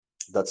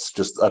That's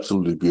just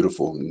absolutely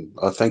beautiful. And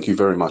I thank you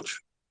very much.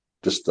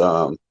 Just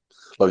like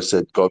I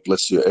said, God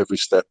bless you every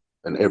step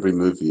and every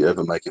move you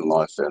ever make in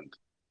life. And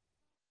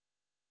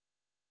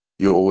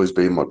you'll always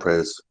be in my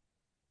prayers.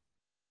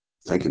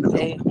 Thank you,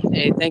 Nabil.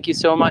 Hey, thank you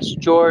so much,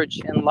 George.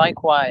 And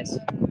likewise.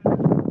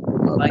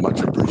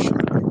 Much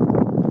appreciated.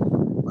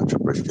 Much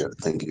appreciated.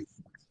 Thank you.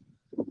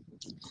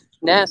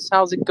 Ness,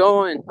 how's it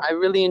going? I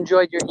really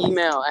enjoyed your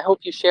email. I hope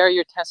you share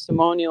your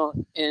testimonial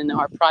in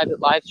our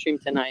private live stream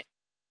tonight.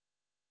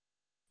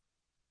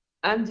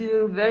 I'm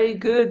doing very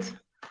good.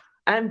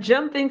 I'm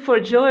jumping for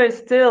joy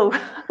still.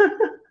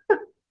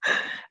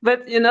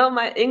 But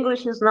my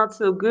English is not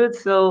so good,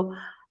 so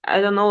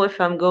I don't know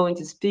if I'm going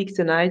to speak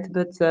tonight,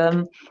 but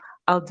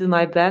I'll do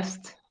my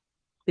best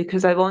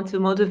because I want to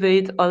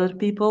motivate other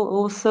people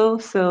also.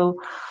 So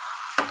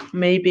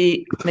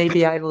maybe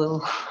I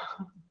will.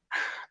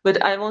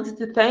 But I wanted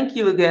to thank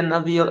you again,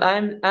 Nabil.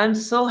 I'm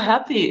so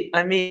happy.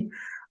 I mean,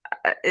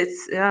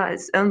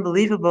 it's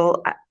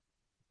unbelievable.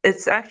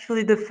 It's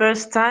actually the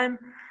first time.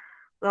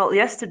 Well,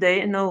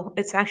 yesterday, no,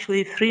 it's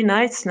actually 3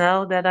 nights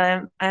now that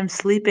I'm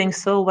sleeping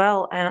so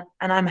well, and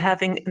I'm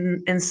having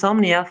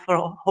insomnia for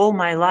all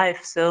my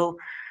life. So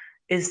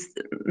it's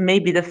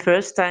maybe the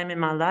first time in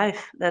my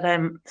life that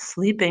I'm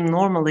sleeping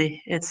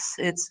normally. It's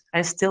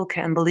I still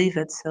can't believe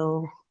it.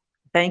 So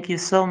thank you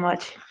so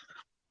much.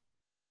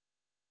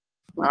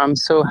 I'm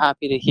so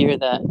happy to hear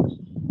that.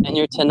 And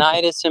your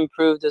tinnitus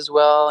improved as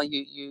well.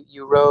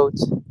 You wrote,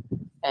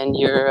 and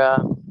your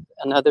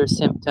another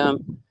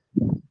symptom.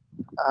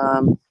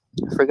 I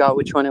forgot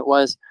which one it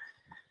was.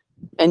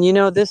 And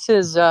this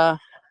is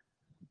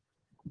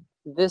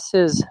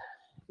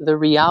the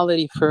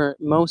reality for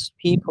most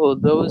people.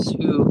 Those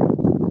who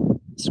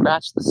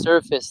scratch the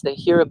surface, they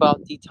hear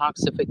about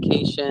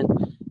detoxification,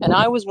 and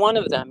I was one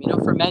of them.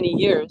 For many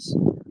years,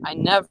 I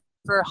never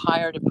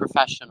hired a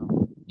professional.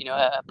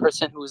 A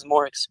person who was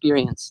more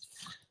experienced,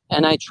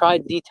 and I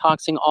tried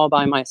detoxing all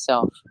by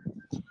myself.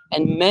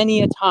 And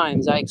many a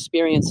times I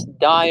experienced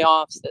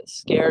die-offs that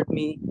scared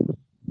me,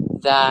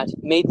 that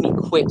made me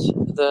quit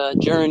the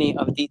journey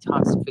of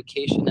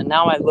detoxification. And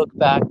now I look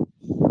back,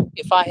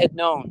 if I had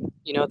known,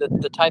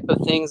 the type of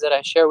things that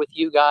I share with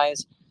you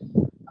guys,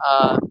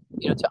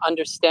 to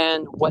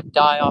understand what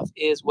die-off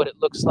is, what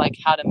it looks like,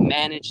 how to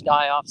manage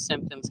die-off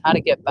symptoms, how to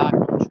get back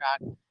on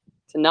track,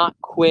 to not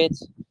quit.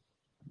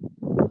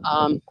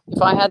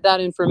 If I had that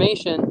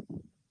information,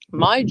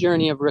 my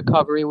journey of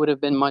recovery would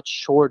have been much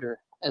shorter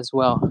as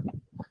well.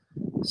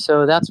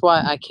 So that's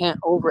why I can't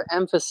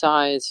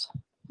overemphasize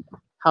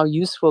how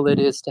useful it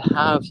is to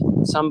have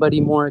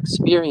somebody more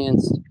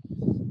experienced,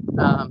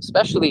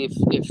 especially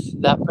if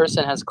that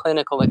person has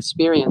clinical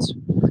experience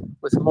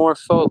with more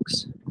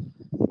folks,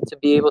 to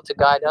be able to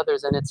guide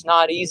others. And it's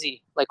not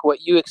easy. Like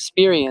what you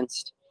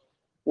experienced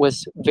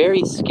was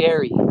very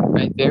scary,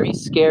 right? Very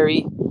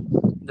scary.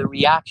 The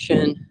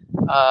reaction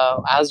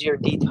as you're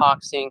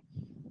detoxing,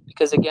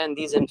 because again,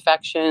 these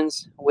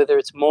infections, whether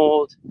it's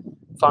mold,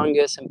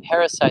 fungus, and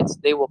parasites,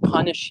 they will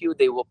punish you,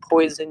 they will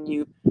poison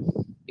you,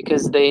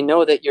 because they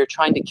know that you're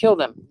trying to kill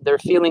them. They're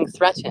feeling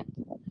threatened,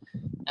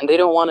 and they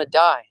don't want to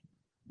die.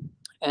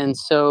 And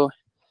so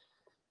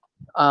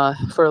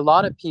for a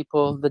lot of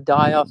people, the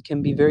die-off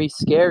can be very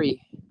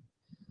scary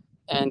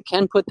and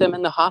can put them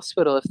in the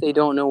hospital if they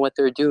don't know what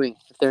they're doing,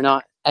 if they're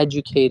not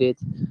educated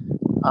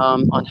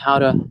on how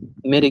to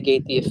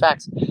mitigate the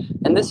effects.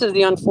 And this is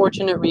the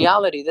unfortunate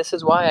reality. This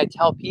is why I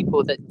tell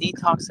people that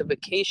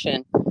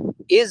detoxification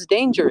is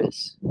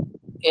dangerous.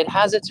 It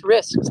has its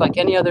risks, like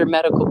any other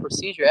medical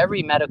procedure.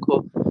 Every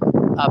medical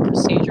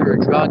procedure or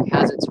drug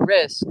has its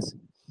risks.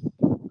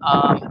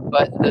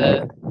 But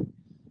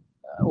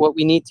what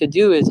we need to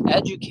do is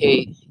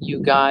educate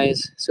you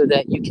guys so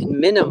that you can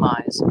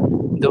minimize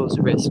those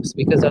risks.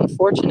 Because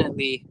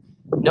unfortunately,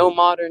 no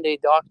modern day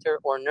doctor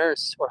or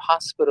nurse or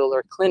hospital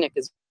or clinic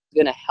is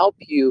going to help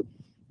you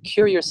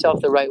cure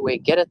yourself the right way,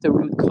 get at the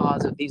root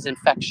cause of these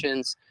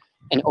infections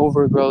and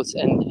overgrowths,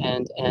 and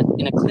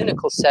in a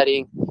clinical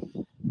setting,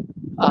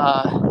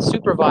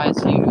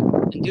 supervise you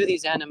and do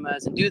these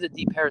enemas and do the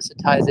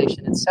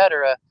deparasitization,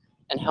 etc.,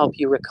 and help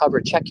you recover.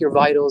 Check your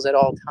vitals at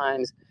all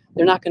times.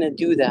 They're not going to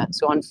do that.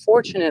 So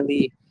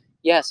unfortunately,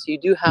 yes, you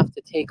do have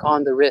to take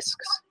on the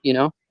risks,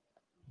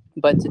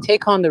 but to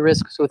take on the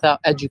risks without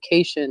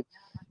education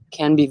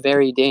can be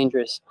very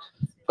dangerous.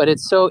 But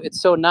it's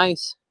so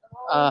nice.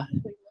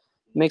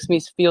 Makes me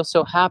feel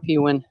so happy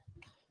when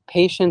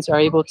patients are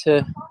able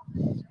to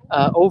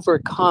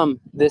overcome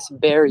this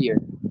barrier.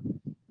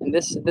 And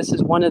this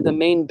is one of the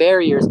main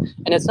barriers,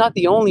 and it's not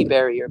the only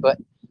barrier, but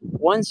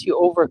once you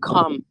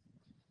overcome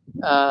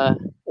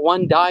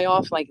one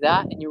die-off like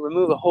that, and you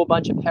remove a whole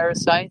bunch of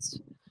parasites,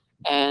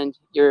 and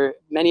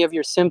many of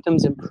your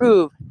symptoms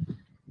improve,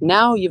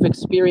 now you've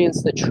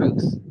experienced the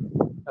truth.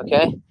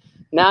 Okay?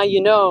 Now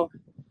you know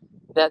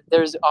that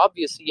there's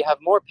obviously, you have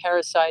more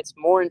parasites,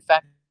 more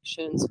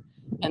infections,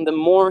 and the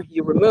more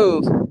you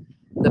remove,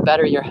 the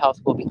better your health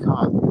will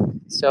become.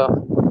 So,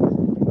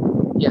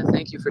 yeah,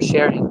 thank you for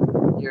sharing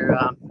your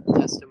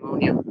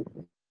testimonial.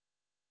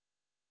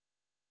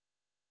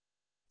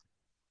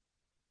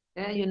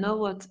 Yeah, you know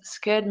what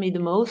scared me the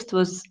most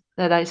was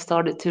that I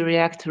started to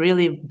react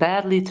really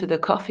badly to the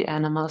coffee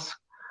enemas.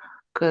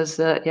 Because,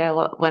 yeah,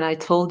 when I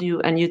told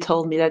you and you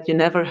told me that you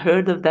never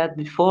heard of that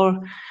before,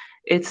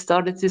 it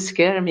started to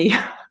scare me.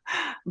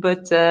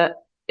 But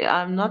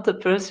I'm not a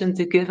person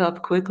to give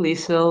up quickly,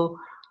 so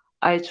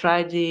I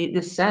tried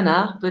the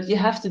senna, but you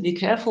have to be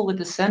careful with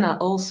the senna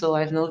also,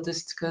 I've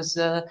noticed, because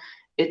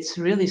it's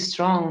really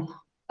strong.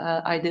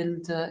 I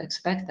didn't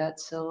expect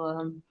that,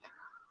 so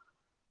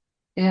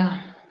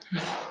yeah.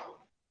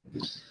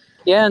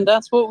 Yeah, and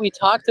that's what we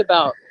talked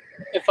about,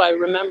 if I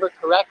remember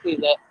correctly,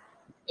 that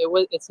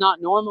it's not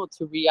normal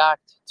to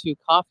react to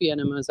coffee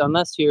enemas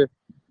unless you're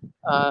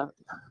uh,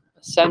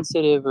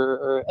 sensitive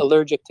or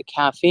allergic to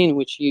caffeine,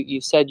 which you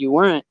said you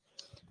weren't.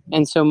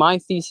 And so my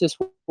thesis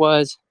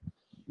was,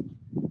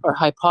 or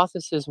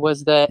hypothesis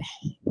was, that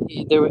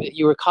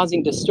you were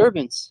causing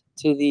disturbance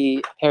to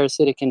the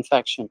parasitic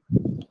infection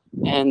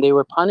and they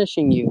were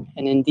punishing you.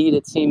 And indeed,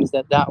 it seems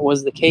that that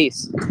was the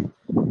case.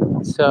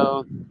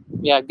 So,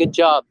 yeah, good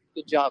job.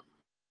 Good job.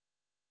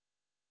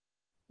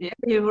 Yeah,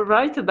 you were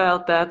right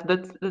about that.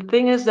 But the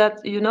thing is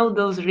that, you know,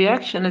 those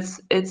reactions,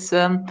 it's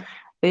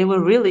they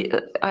were really,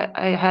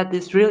 I had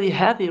these really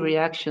heavy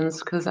reactions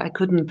because I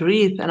couldn't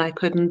breathe and I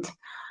couldn't,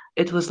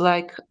 it was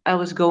like I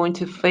was going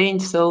to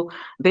faint. So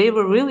they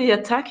were really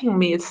attacking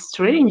me. It's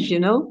strange, you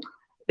know?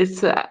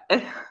 It's,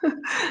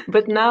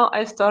 but now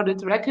I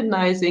started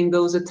recognizing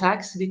those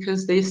attacks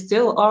because they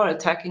still are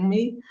attacking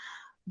me.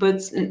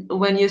 But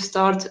when you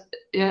start,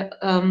 yeah,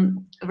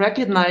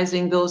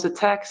 recognizing those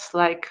attacks,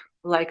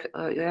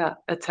 yeah,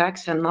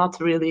 attacks, and not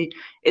really,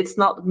 it's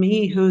not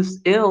me who's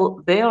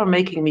ill, they are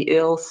making me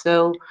ill.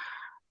 So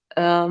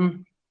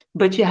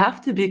but you have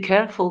to be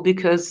careful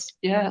because,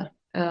 yeah,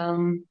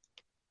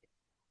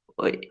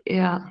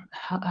 yeah,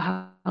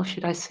 how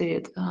should I say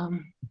it,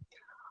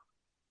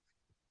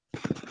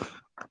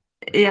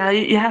 yeah,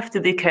 you have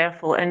to be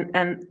careful,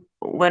 and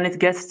when it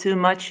gets too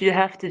much, you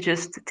have to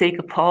just take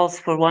a pause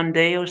for one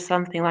day or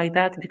something like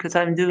that, because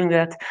I'm doing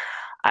that.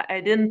 I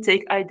didn't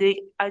take, I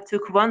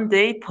took 1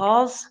 day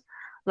pause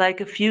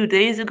like a few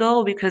days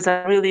ago because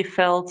I really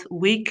felt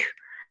weak.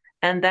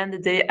 And then the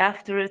day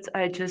after it,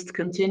 I just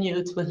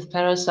continued with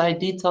Parasite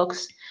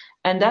Detox.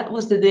 And that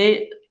was the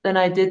day then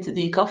I did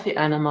the coffee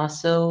enema.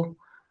 So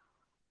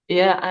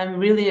yeah, I'm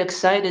really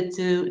excited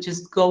to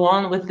just go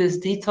on with this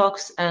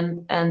detox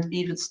and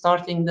even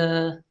starting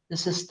the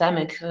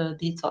systemic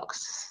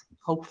detox,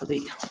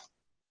 hopefully.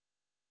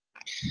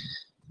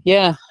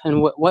 Yeah,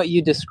 and what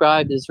you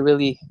described is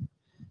really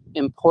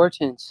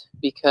important,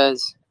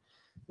 because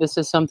this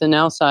is something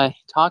else I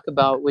talk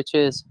about, which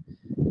is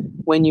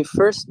when you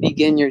first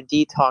begin your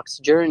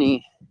detox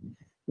journey,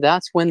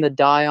 that's when the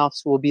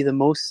die-offs will be the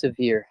most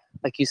severe.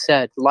 Like you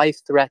said,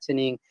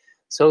 life-threatening,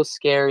 so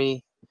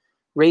scary,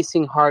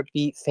 racing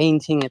heartbeat,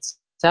 fainting,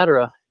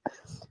 etc.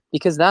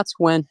 Because that's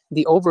when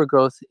the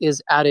overgrowth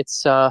is at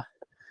its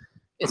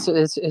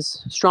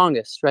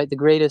strongest, right? The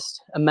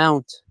greatest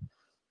amount.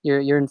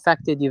 You're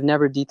infected, you've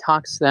never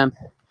detoxed them,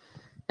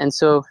 and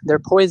so their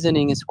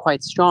poisoning is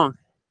quite strong.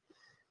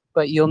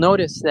 But you'll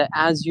notice that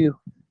as you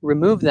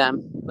remove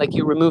them, like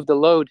you removed the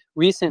load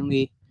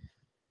recently,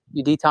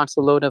 you detox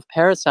the load of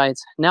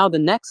parasites, now the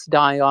next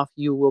die-off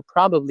you will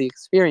probably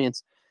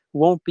experience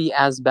won't be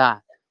as bad,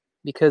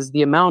 because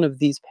the amount of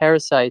these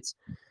parasites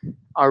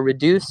are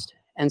reduced,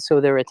 and so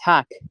their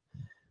attack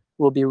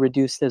will be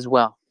reduced as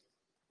well.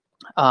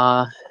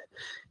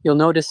 You'll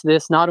notice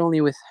this not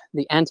only with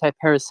the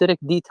anti-parasitic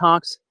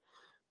detox,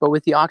 but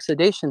with the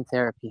oxidation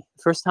therapy.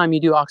 First time you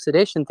do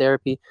oxidation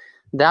therapy,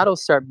 that'll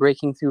start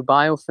breaking through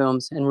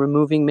biofilms and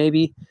removing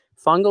maybe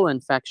fungal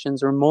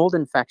infections or mold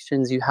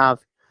infections you have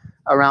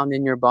around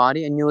in your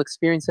body, and you'll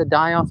experience a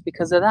die-off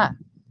because of that.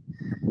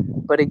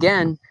 But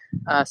again,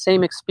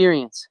 same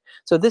experience.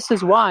 So this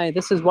is why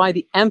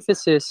the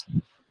emphasis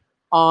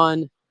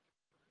on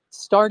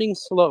starting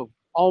slow,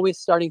 always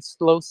starting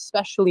slow,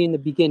 especially in the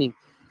beginning.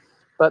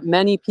 But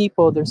many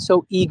people, they're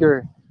so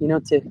eager,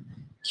 to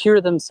cure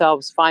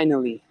themselves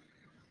finally.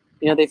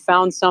 They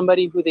found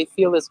somebody who they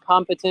feel is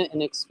competent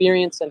and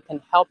experienced and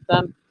can help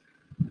them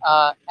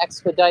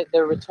expedite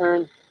their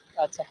return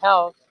to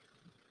health.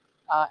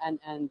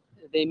 And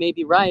they may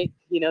be right,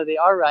 they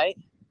are right,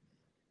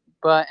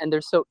 and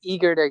they're so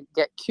eager to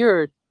get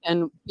cured.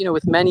 And,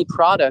 with many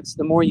products,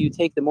 the more you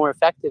take, the more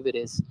effective it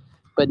is,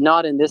 but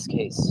not in this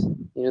case.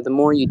 The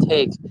more you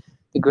take,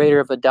 the greater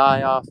of a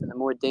die-off and the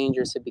more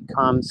dangerous it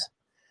becomes.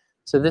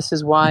 So this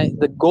is why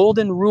the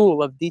golden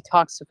rule of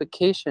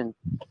detoxification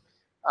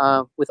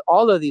with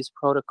all of these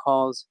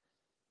protocols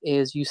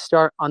is you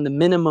start on the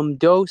minimum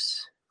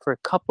dose. For a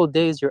couple of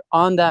days, you're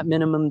on that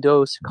minimum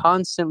dose,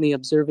 constantly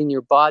observing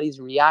your body's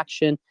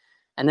reaction.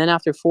 And then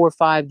after 4 or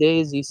 5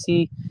 days, you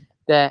see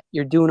that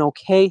you're doing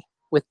okay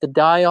with the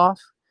die-off.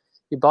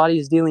 Your body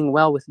is dealing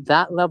well with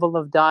that level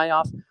of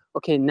die-off.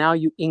 Okay, now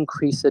you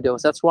increase the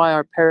dose. That's why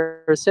our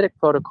parasitic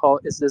protocol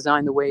is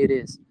designed the way it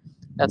is.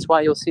 That's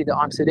why you'll see the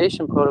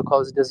oxidation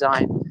protocol is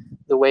designed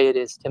the way it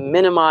is, to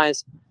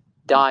minimize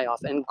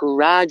die-off and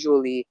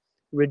gradually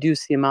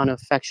reduce the amount of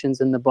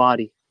infections in the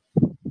body.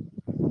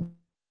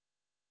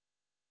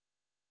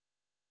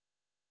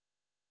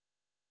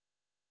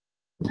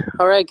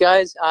 All right,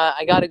 guys,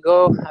 I gotta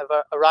go.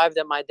 I've arrived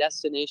at my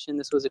destination.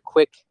 This was a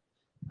quick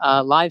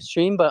live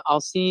stream, but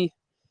I'll see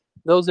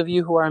those of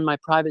you who are in my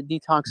private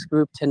detox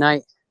group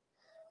tonight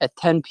at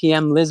 10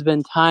 p.m.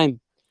 Lisbon time.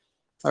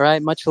 All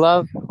right, much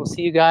love. We'll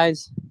see you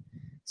guys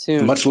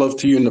soon. Much love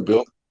to you,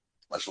 Nabil.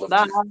 Much love to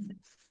you. Bye.